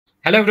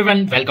Hello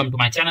everyone, welcome to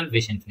my channel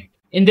Wish Infinite.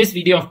 In this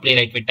video of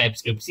Playwright with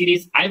TypeScript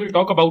series, I will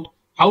talk about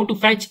how to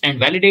fetch and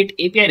validate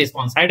API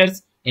response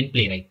headers in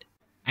Playwright.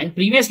 And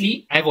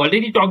previously, I have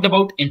already talked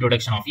about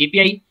introduction of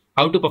API,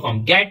 how to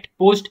perform get,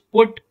 post,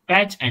 put,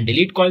 patch and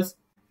delete calls.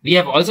 We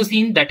have also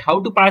seen that how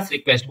to pass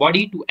request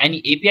body to any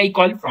API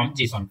call from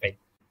JSON file.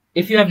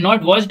 If you have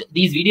not watched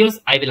these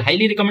videos, I will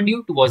highly recommend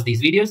you to watch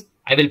these videos.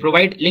 I will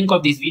provide link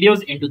of these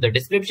videos into the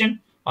description,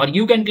 or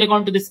you can click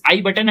onto this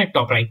I button at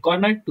top right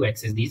corner to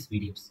access these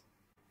videos.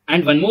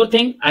 And one more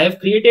thing, I have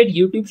created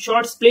YouTube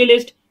Shorts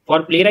playlist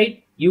for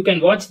Playwright. You can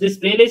watch this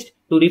playlist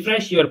to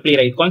refresh your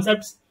Playwright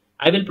concepts.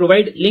 I will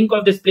provide link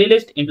of this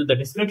playlist into the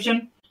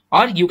description,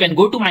 or you can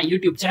go to my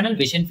YouTube channel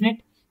Wish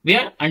Infinite,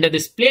 where under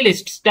this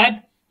playlists tab,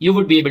 you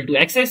would be able to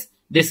access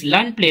this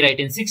Learn Playwright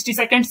in 60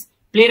 seconds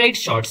Playwright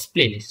Shorts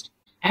playlist.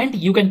 And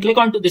you can click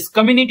onto this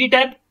community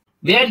tab,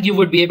 where you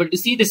would be able to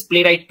see this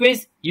Playwright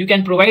quiz. You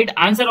can provide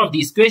answer of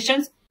these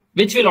questions,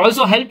 which will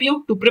also help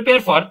you to prepare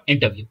for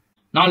interview.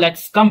 Now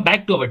let's come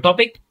back to our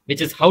topic,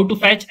 which is how to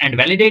fetch and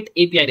validate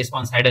API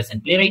response headers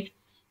in Playwright.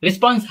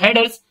 Response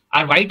headers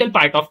are vital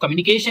part of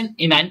communication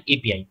in an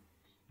API.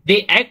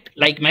 They act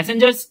like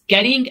messengers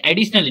carrying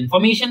additional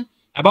information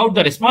about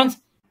the response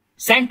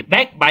sent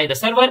back by the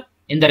server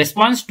in the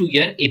response to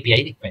your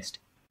API request.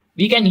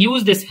 We can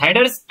use this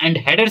headers and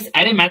headers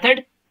array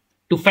method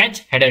to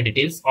fetch header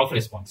details of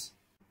response.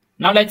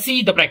 Now let's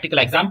see the practical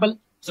example.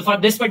 So for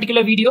this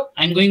particular video,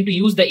 I'm going to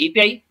use the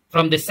API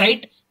from this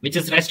site, which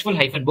is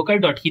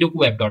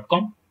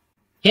restful-booker.herokuweb.com.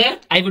 Here,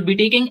 I would be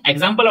taking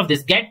example of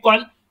this get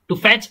call to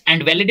fetch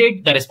and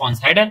validate the response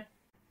header.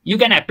 You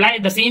can apply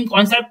the same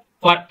concept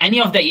for any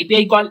of the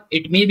API call.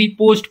 It may be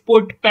post,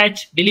 put,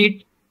 patch,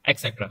 delete,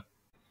 etc.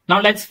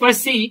 Now let's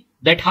first see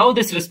that how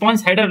this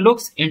response header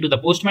looks into the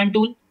Postman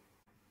tool.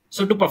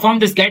 So to perform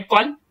this get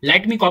call,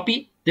 let me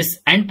copy this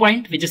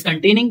endpoint which is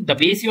containing the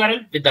base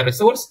URL with the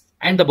resource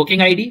and the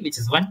booking ID, which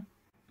is 1.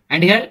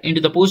 And here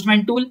into the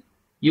Postman tool,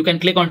 you can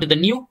click onto the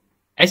new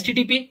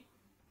HTTP,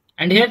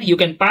 and here you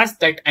can pass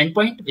that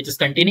endpoint which is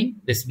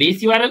containing this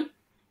base URL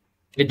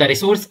with the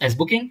resource as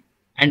booking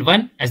and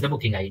 1 as the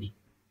booking ID.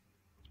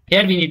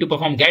 Here we need to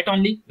perform get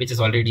only, which is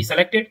already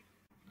selected.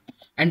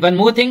 And one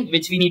more thing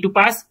which we need to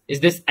pass is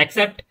this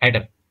accept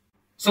header.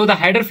 So the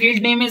header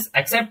field name is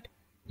accept.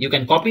 You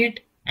can copy it,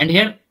 and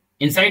here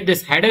inside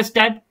this headers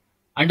tab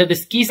under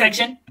this key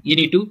section, you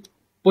need to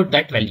put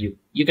that value.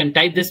 You can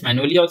type this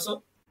manually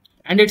also,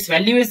 and its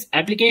value is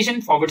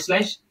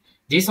application/JSON.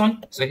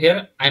 So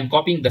here I am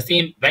copying the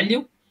same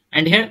value,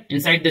 and here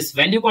inside this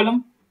value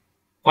column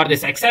for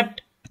this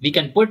accept, we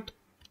can put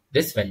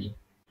this value.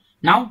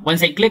 Now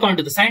once I click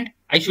onto the send,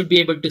 I should be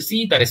able to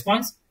see the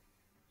response.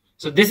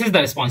 So this is the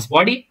response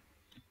body,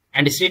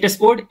 and the status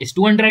code is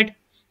 200.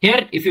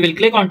 Here if you will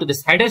click onto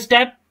this headers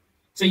tab,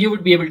 so you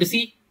would be able to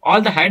see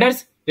all the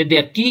headers with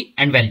their key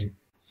and value.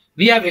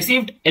 We have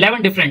received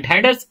 11 different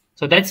headers,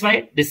 so that's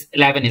why this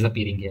 11 is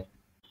appearing here.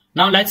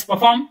 Now let's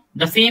perform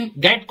the same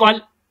get call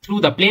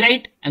through the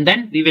Playwright, and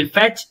then we will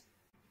fetch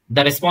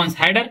the response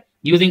header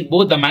using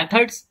both the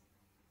methods,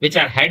 which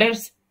are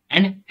headers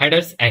and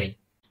headers array.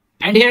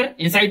 And here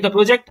inside the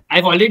project,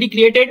 I've already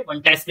created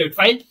one test script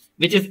file,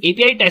 which is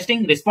API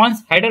testing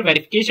response header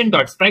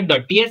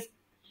verification.spec.ts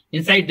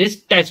inside this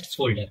tests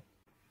folder.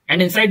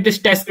 And inside this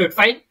test script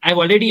file, I've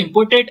already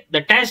imported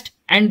the test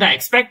and the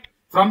expect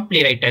from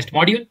Playwright test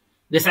module.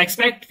 This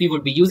expect we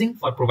would be using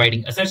for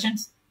providing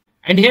assertions.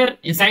 And here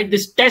inside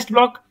this test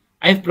block,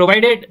 I have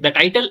provided the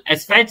title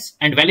as fetch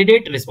and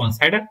validate response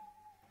header.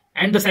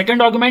 And the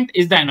second argument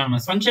is the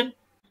anonymous function,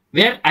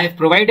 where I have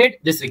provided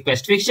this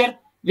request fixture,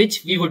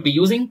 which we would be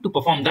using to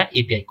perform the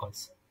API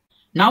calls.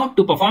 Now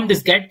to perform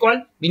this get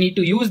call, we need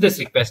to use this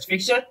request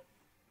fixture.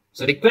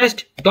 So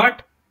request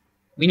dot,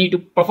 we need to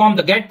perform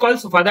the get call.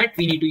 So for that,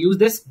 we need to use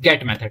this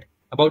get method.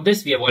 About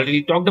this, we have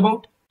already talked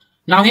about.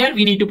 Now here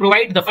we need to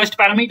provide the first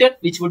parameter,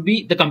 which would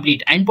be the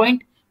complete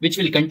endpoint, which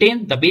will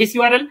contain the base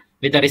URL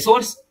with the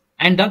resource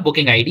and the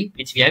booking ID,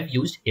 which we have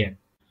used here.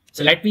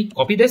 So let me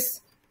copy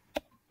this,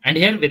 and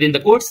here within the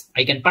quotes,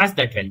 I can pass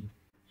that value.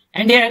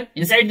 And here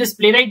inside this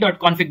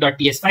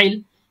playwright.config.ts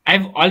file, I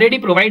have already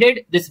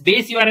provided this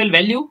base URL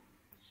value,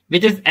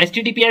 which is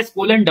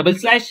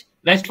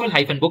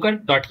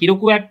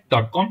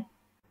https://restful-booker.herokuweb.com.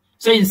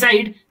 So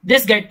inside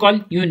this get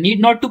call, you need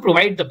not to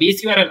provide the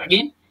base URL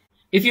again.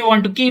 If you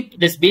want to keep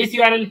this base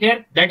URL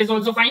here, that is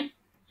also fine.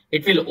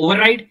 It will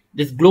override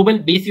this global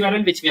base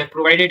URL, which we have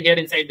provided here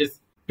inside this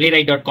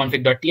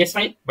playwright.config.ts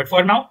file. But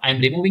for now, I'm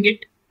removing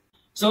it.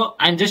 So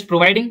I'm just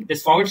providing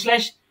this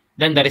 /,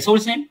 then the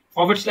resource name /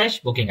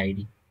 booking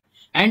ID.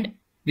 And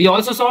we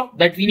also saw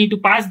that we need to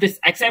pass this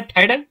accept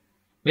header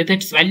with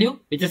its value,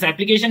 which is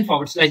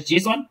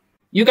application/JSON.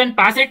 You can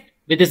pass it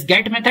with this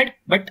get method,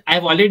 but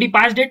I've already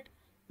passed it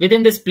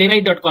within this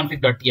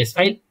playwright.config.ts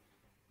file,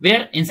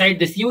 where inside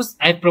this use,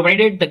 I've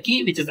provided the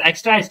key, which is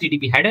extra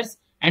HTTP headers,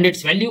 and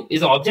its value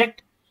is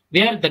object,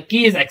 where the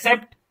key is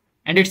accept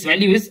and its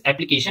value is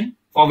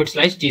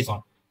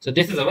application/JSON. So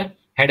this is our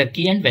header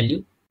key and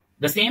value.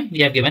 The same we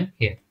have given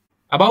here.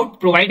 About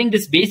providing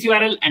this base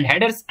URL and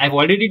headers, I've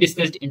already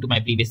discussed into my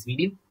previous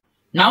video.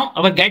 Now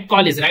our get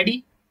call is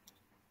ready.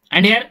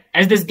 And here,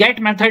 as this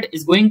get method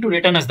is going to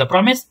return us the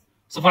promise,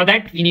 so for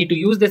that we need to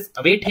use this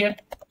await here.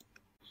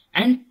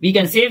 And we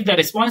can save the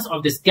response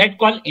of this get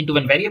call into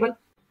one variable.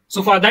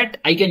 So for that,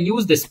 I can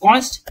use this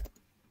const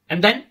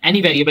and then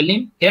any variable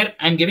name. Here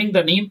I'm giving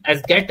the name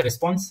as get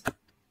response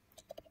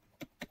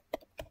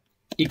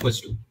equals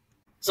to.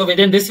 So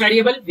within this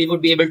variable, we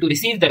would be able to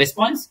receive the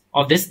response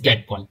of this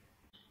get call.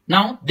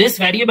 Now this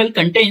variable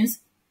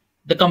contains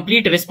the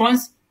complete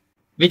response,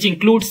 which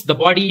includes the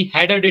body,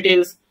 header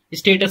details,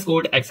 status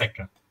code,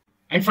 etc.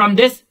 And from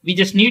this, we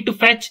just need to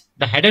fetch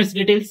the headers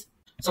details.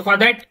 So for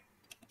that,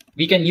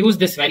 we can use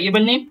this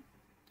variable name,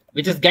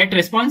 which is get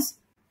response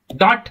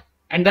dot,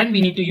 and then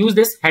we need to use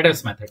this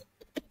headers method.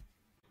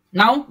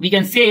 Now we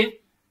can save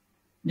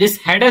this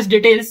headers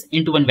details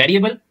into one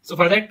variable. So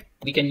for that,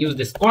 we can use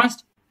this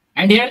const,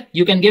 and here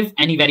you can give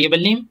any variable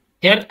name.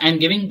 Here I am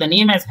giving the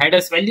name as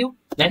headers value,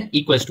 then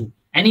equals to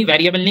any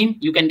variable name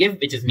you can give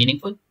which is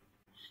meaningful.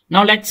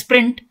 Now let's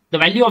print the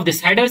value of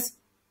this headers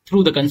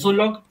through the console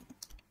log.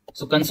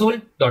 So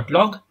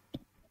console.log,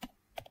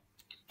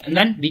 and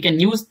then we can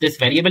use this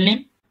variable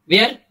name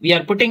where we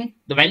are putting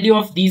the value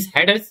of these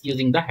headers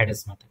using the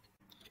headers method.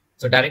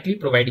 So directly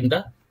providing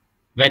the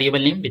variable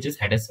name which is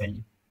headers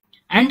value,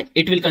 and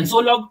it will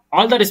console log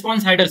all the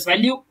response headers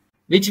value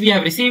which we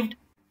have received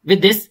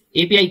with this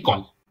API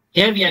call.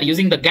 Here we are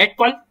using the get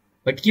call,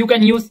 but you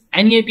can use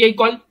any API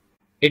call.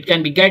 It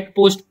can be get,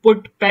 post,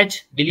 put,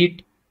 fetch,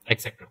 delete,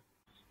 etc.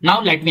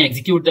 Now let me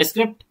execute the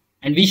script,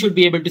 and we should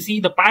be able to see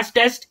the pass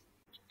test,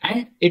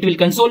 and it will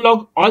console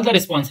log all the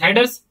response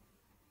headers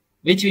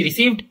which we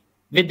received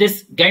with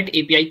this get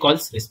API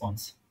calls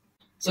response.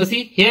 So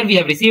see, here we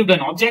have received an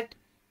object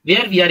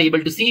where we are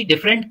able to see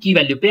different key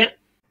value pair.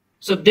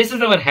 So this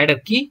is our header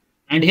key,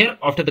 and here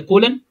after the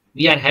colon,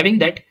 we are having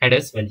that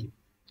headers value.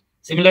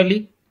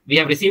 Similarly, we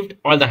have received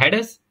all the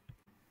headers,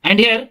 and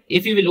here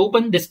if you will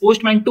open this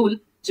Postman tool,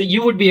 so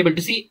you would be able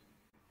to see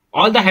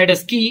all the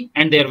headers key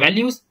and their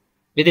values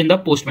within the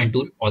Postman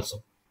tool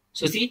also.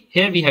 So see,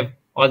 here we have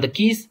all the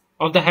keys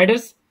of the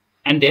headers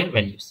and their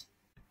values.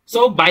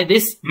 So by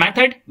this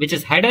method, which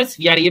is headers,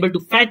 we are able to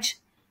fetch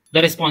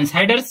the response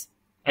headers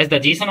as the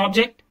JSON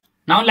object.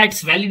 Now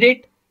let's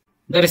validate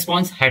the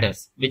response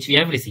headers which we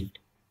have received.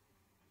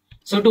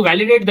 So to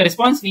validate the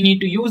response, we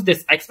need to use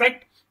this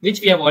expect,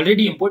 which we have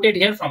already imported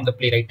here from the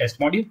Playwright test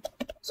module.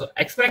 So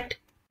expect,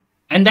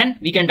 and then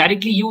we can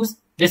directly use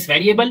this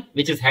variable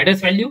which is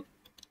headers value,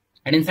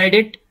 and inside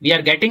it we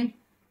are getting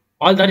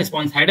all the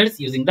response headers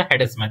using the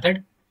headers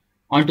method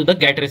onto the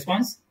get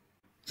response.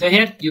 So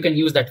here you can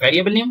use that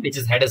variable name which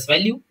is headers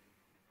value.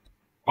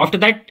 After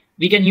that,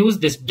 we can use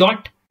this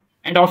dot,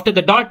 and after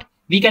the dot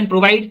we can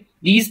provide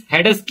these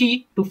headers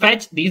key to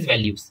fetch these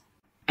values,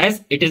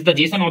 as it is the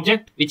JSON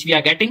object which we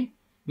are getting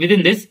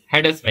within this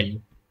headers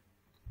value.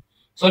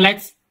 So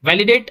let's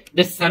validate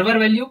this server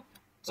value.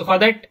 So for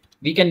that,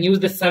 we can use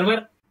this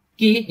server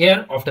key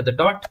here after the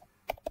dot,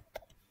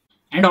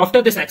 and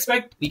after this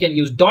expect we can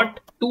use dot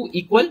to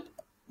equal,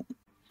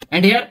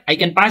 and here I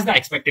can pass the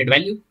expected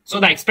value. So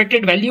the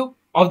expected value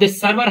of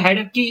this server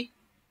header key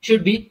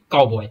should be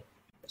cowboy.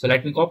 So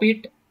let me copy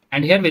it,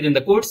 and here within the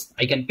quotes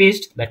I can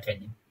paste that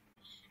value.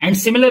 And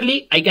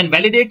similarly, I can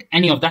validate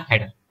any of the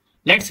header.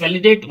 Let's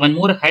validate one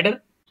more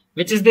header,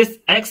 which is this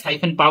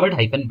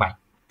x-powered-by.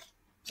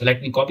 So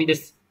let me copy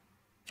this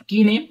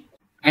key name,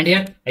 and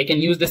here I can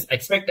use this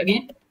expect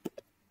again,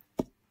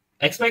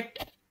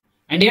 expect,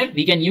 and here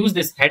we can use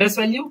this headers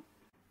value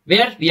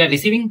where we are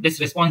receiving this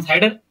response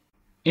header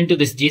into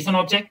this JSON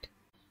object,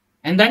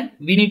 and then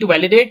we need to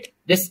validate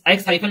this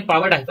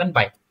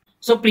x-powered-by.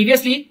 So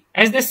previously,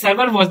 as this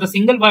server was the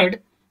single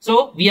word,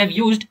 so we have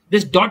used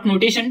this dot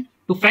notation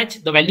to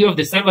fetch the value of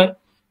the server,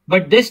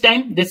 but this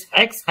time this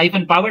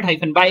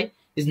x-powered-by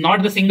is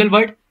not the single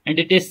word, and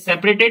it is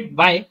separated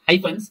by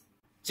hyphens.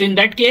 So in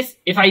that case,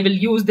 if I will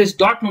use this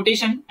dot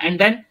notation and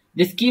then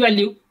this key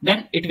value,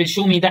 then it will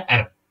show me the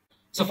error.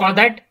 So for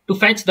that, to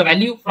fetch the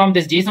value from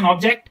this JSON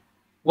object,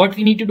 what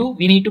we need to do,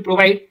 we need to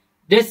provide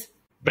this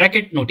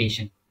bracket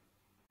notation.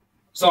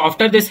 So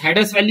after this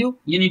headers value,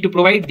 you need to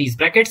provide these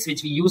brackets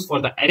which we use for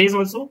the arrays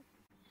also.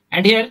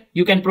 And here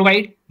you can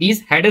provide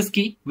these headers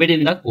key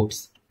within the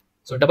quotes.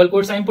 So double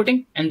quotes I am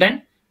putting, and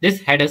then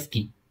this headers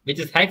key, which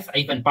is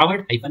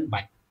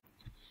x-powered-by.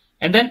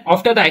 And then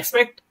after the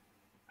expect,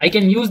 I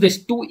can use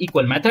this to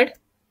equal method,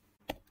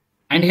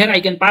 and here I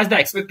can pass the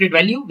expected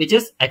value which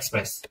is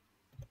express.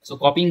 So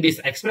copying this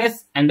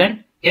express, and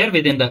then here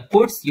within the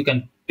quotes you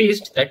can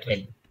paste that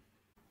value.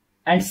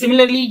 And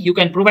similarly, you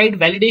can provide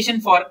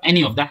validation for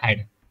any of the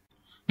header.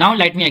 Now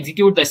let me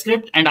execute the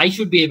script, and I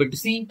should be able to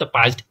see the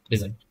passed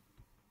result.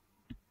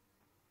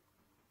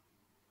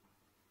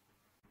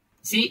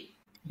 See,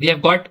 we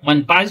have got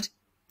one passed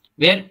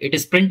where it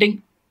is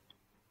printing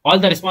all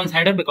the response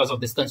header because of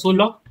this console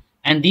log,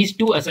 and these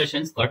two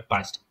assertions got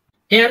passed.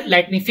 Here,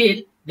 let me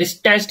fail this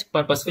test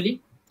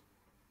purposefully.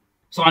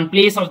 So on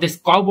place of this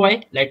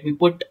cowboy, let me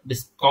put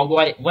this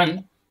cowboy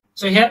 1,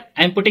 So here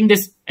I am putting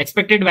this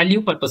expected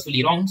value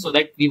purposefully wrong so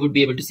that we would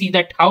be able to see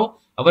that how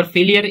our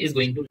failure is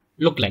going to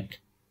look like.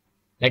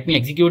 Let me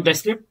execute the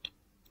script.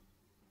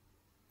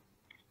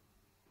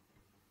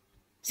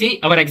 See,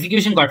 our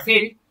execution got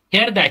failed.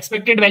 Here the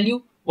expected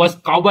value was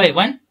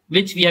cowboy1,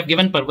 which we have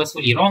given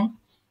purposefully wrong,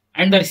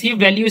 and the received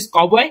value is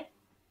cowboy.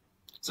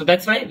 So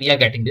that's why we are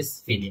getting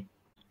this failure.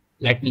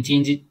 Let me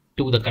change it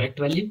to the correct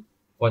value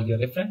for your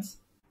reference.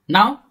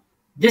 Now,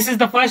 this is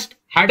the first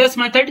headers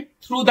method.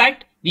 Through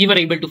that, we were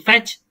able to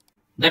fetch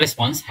the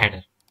response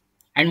header.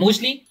 And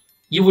mostly,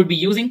 you would be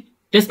using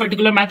this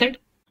particular method.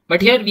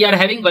 But here we are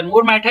having one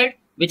more method,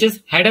 which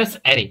is headers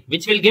array,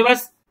 which will give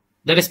us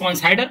the response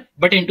header,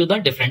 but into the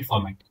different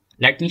format.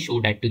 Let me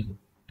show that to you.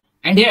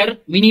 And here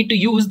we need to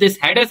use this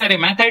headers array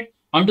method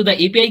onto the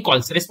API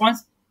calls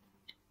response.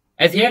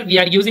 As here we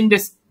are using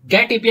this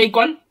get API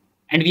call,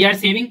 and we are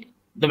saving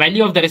the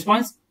value of the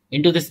response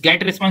into this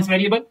get response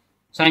variable.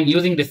 So I'm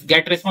using this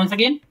get response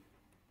again.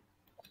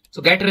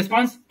 So get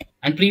response,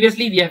 and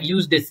previously we have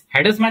used this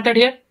headers method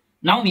here.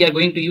 Now we are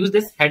going to use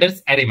this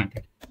headers array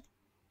method.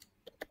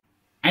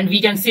 And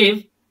we can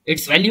save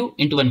its value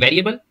into one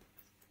variable.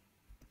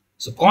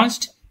 So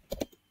const,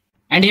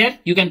 and here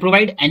you can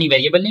provide any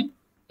variable name.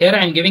 Here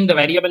I am giving the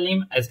variable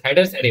name as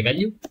headers array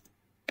value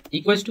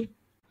equals to.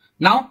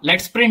 Now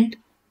let's print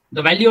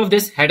the value of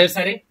this headers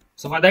array.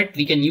 So for that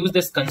we can use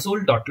this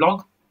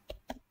console.log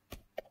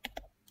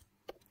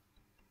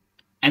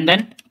and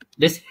then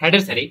this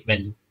headers array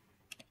value.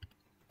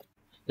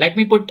 Let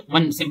me put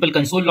one simple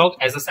console log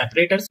as a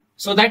separator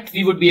so that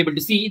we would be able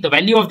to see the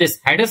value of this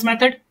headers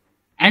method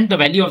and the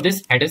value of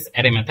this headers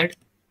array method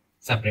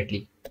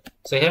separately.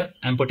 So here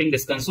I'm putting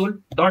this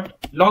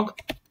console.log,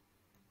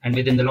 and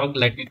within the log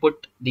let me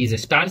put these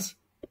stars.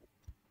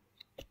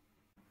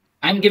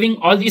 I'm giving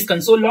all these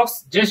console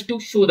logs just to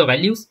show the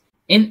values.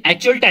 In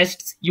actual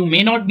tests, you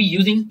may not be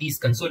using these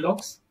console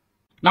logs.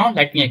 Now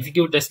let me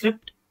execute the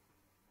script.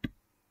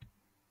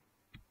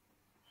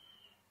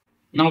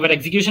 Now our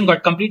execution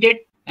got completed,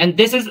 and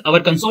this is our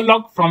console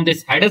log from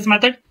this headers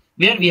method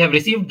where we have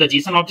received the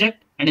JSON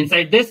object, and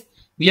inside this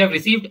we have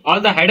received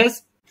all the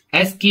headers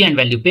as key and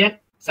value pair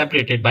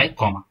separated by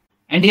comma.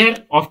 And here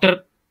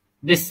after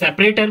this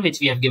separator which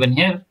we have given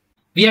here,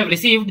 we have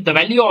received the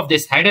value of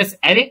this headers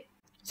array.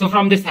 So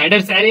from this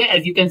headers array,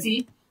 as you can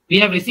see, we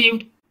have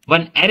received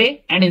one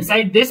array, and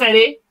inside this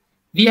array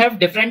we have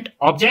different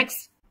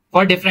objects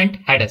for different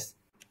headers.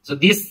 So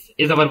this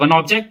is our one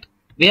object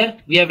where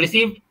we have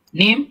received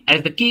name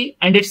as the key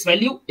and its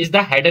value is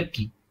the header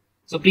key.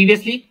 So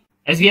previously,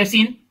 as we have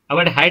seen,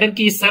 our header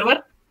key is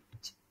server.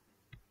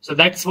 So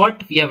that's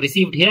what we have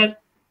received here.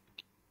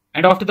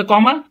 And after the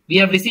comma, we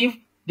have received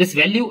this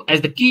value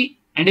as the key,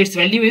 and its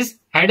value is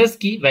headers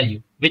key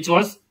value, which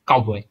was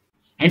cowboy.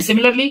 And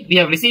similarly, we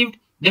have received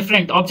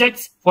different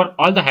objects for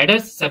all the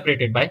headers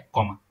separated by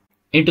comma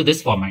into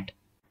this format.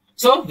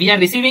 So we are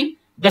receiving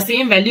the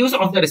same values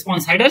of the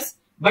response headers,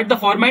 but the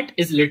format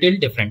is little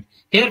different.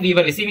 Here we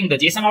were receiving the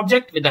JSON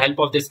object with the help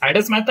of this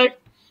headers method.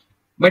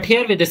 But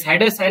here with this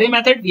headers array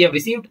method, we have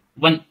received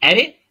one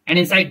array, and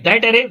inside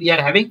that array, we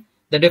are having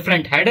the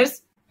different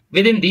headers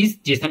within these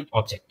JSON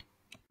object.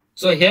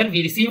 So here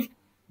we received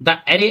the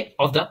array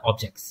of the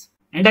objects.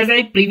 And as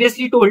I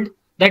previously told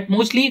that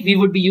mostly we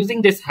would be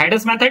using this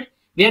headers method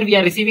where we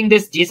are receiving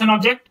this JSON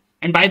object,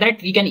 and by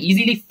that we can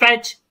easily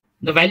fetch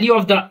the value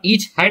of the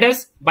each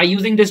headers by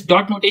using this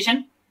dot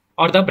notation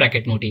or the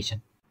bracket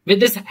notation. With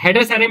this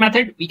headers array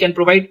method, we can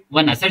provide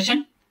one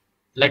assertion.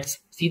 Let's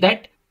see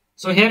that.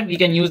 So here we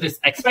can use this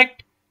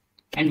expect,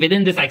 and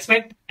within this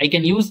expect, I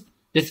can use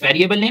this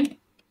variable name,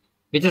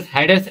 which is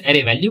headers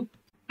array value.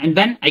 And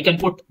then I can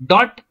put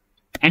dot,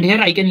 and here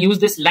I can use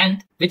this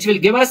length, which will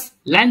give us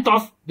length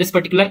of this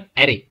particular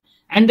array.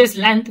 And this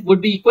length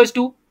would be equals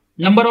to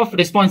number of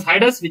response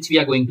headers, which we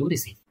are going to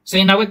receive. So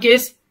in our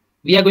case,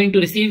 we are going to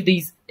receive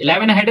these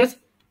 11 headers.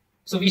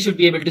 So we should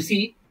be able to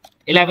see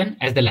 11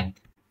 as the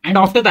length. And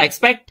after the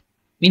expect,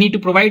 we need to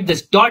provide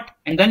this dot,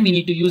 and then we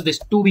need to use this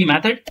to-be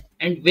method.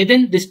 And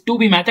within this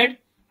to-be method,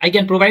 I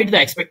can provide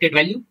the expected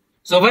value.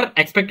 So our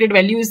expected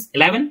value is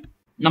 11,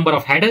 number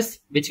of headers,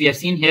 which we have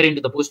seen here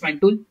into the Postman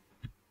tool.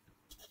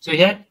 So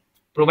here,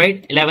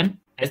 provide 11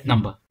 as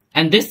number.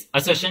 And this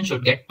assertion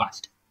should get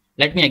passed.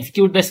 Let me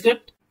execute the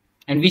script,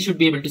 and we should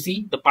be able to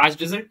see the passed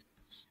result.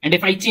 And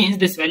if I change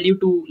this value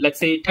to, let's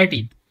say,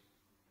 13.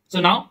 So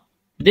now,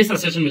 this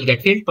assertion will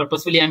get failed.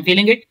 Purposefully, I'm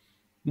failing it.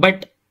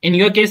 But in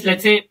your case,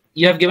 let's say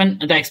you have given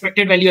the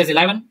expected value as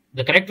 11,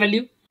 the correct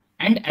value,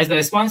 and as the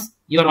response,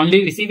 you are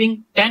only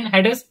receiving 10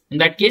 headers. In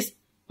that case,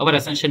 our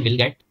assumption will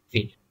get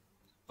failed.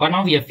 For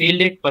now, we have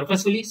failed it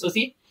purposefully. So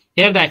see,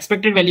 here the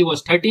expected value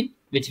was 13,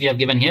 which we have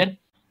given here,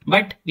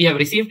 but we have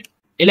received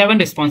 11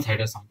 response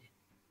headers only.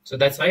 So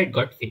that's why it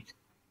got failed.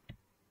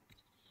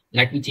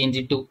 Let me change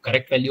it to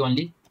correct value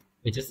only,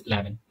 which is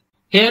 11.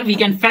 Here we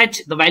can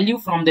fetch the value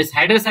from this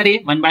headers array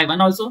one by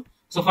one also.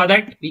 So for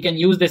that, we can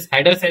use this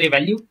headers array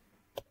value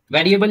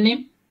variable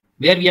name,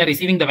 where we are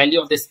receiving the value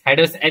of this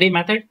headers array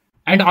method.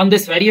 And on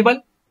this variable,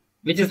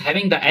 which is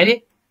having the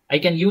array, I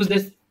can use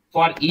this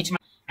for each.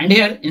 And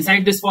here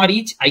inside this for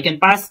each, I can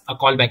pass a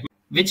callback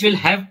which will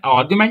have an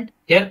argument.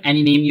 Here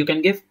any name you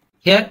can give.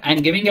 Here I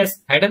am giving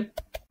as header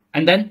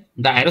and then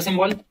the arrow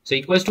symbol, so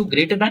equals to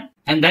greater than,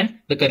 and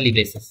then the curly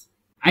braces.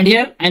 And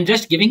here I am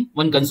just giving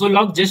one console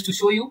log just to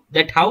show you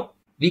that how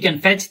we can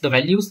fetch the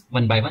values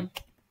one by one.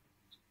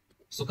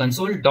 So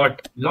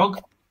console.log,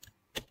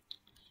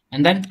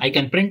 and then I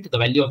can print the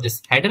value of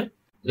this header.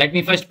 Let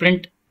me first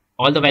print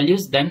all the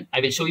values, then I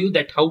will show you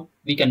that how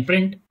we can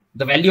print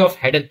the value of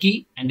header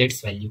key and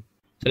its value.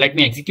 So let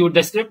me execute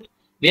the script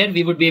where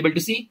we would be able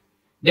to see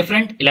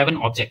different 11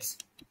 objects.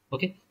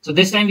 Okay, so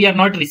this time we are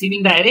not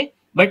receiving the array,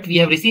 but we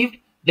have received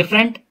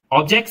different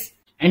objects,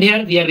 and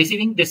here we are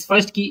receiving this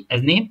first key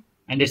as name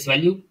and its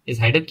value is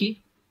header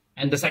key,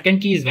 and the second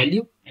key is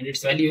value and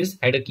its value is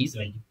header key's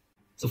value.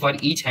 So for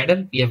each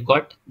header we have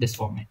got this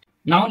format.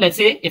 Now let's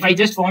say if I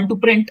just want to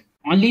print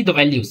only the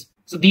values,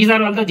 so these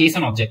are all the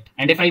JSON object,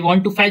 and if I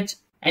want to fetch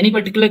any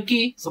particular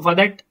key, so for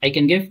that I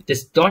can give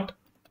this dot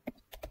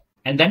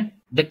and then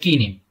the key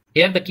name.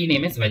 Here the key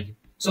name is value,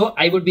 so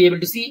I would be able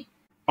to see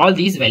all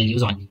these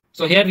values only.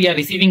 So here we are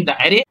receiving the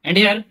array, and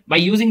here by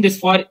using this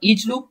for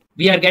each loop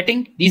we are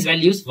getting these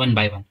values one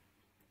by one.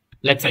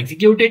 Let's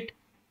execute it,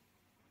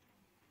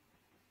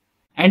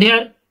 and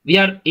here we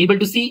are able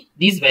to see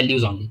these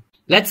values only.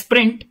 Let's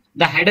print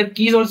the header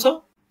keys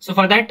also. So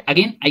for that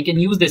again I can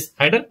use this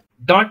header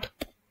dot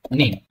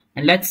name,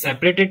 and let's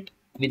separate it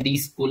with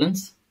these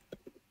colons,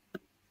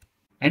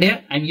 and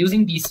here I'm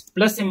using these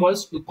plus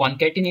symbols to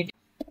concatenate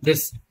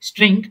this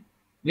string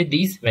with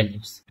these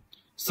values.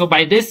 So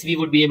by this we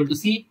would be able to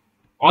see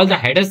all the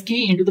headers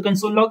key into the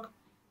console log,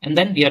 and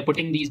then we are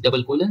putting these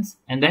double colons,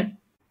 and then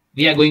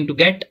we are going to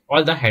get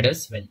all the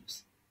headers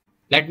values.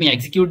 Let me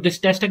execute this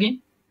test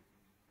again.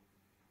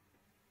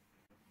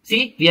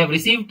 See, we have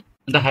received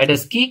the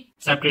headers key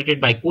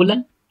separated by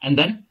colon and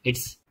then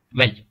its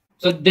value.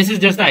 So this is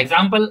just the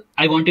example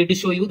I wanted to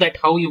show you that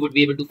how you would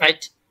be able to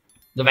fetch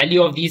the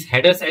value of these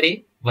headers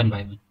array one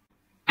by one.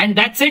 And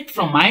that's it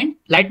from my end.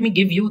 Let me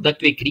give you the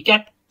quick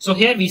recap. So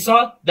here we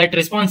saw that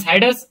response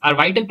headers are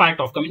vital part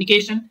of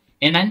communication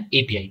in an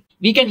API.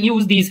 We can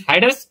use these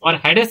headers or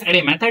headers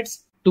array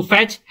methods to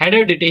fetch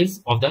header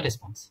details of the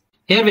response.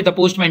 Here with the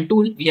Postman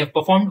tool, we have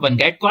performed one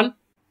get call,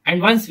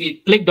 and once we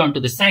clicked onto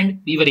the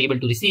send, we were able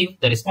to receive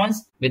the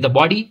response with the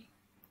body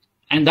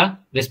and the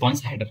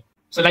response header.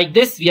 So like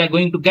this, we are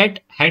going to get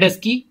headers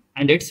key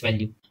and its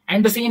value.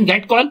 And the same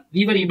get call,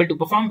 we were able to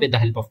perform with the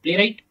help of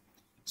Playwright.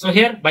 So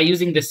here by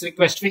using this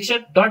request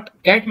fixture dot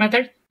get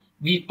method,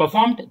 we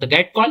performed the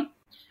get call,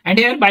 and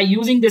here by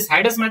using this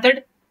headers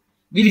method,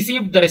 we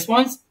received the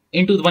response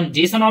into one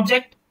JSON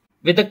object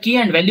with the key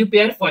and value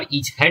pair for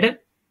each header.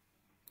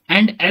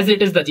 And as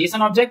it is the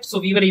JSON object, so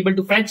we were able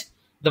to fetch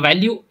the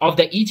value of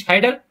the each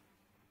header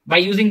by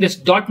using this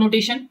dot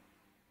notation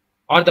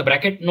or the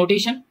bracket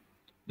notation,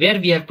 where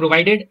we have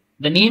provided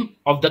the name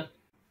of the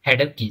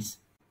header keys.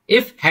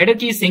 If header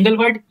key is single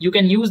word, you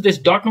can use this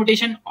dot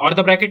notation or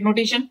the bracket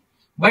notation.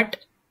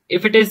 But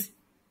if it is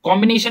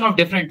combination of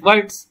different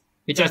words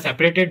which are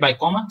separated by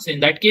comma, so in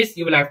that case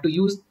you will have to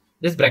use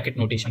this bracket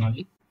notation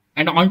only.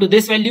 And onto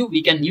this value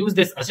we can use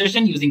this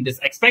assertion using this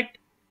expect,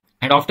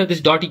 and after this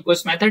dot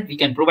equals method we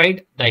can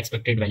provide the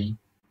expected value.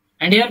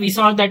 And here we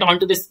saw that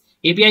onto this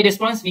API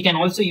response we can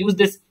also use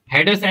this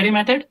headers array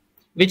method,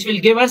 which will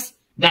give us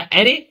the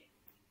array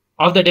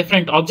of the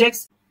different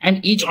objects,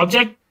 and each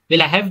object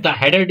will have the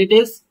header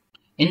details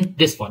in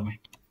this format.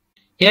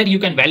 Here you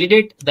can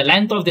validate the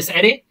length of this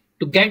array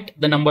to get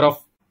the number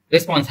of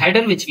response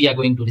header which we are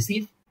going to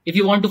receive. If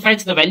you want to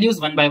fetch the values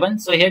one by one,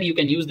 so here you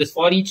can use this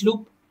for each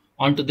loop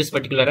onto this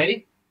particular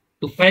array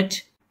to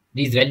fetch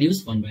these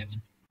values one by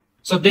one.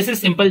 So this is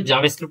simple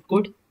JavaScript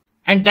code.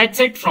 And that's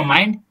it from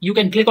my end. You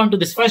can click onto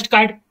this first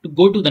card to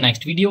go to the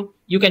next video.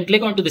 You can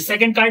click onto the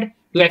second card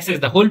to access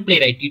the whole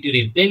Playwright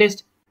tutorial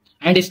playlist.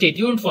 And stay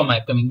tuned for my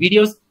upcoming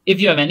videos. If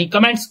you have any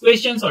comments,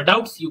 questions or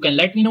doubts, you can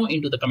let me know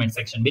into the comment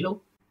section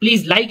below.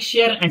 Please like,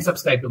 share and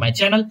subscribe to my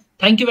channel.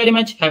 Thank you very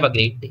much. Have a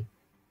great day.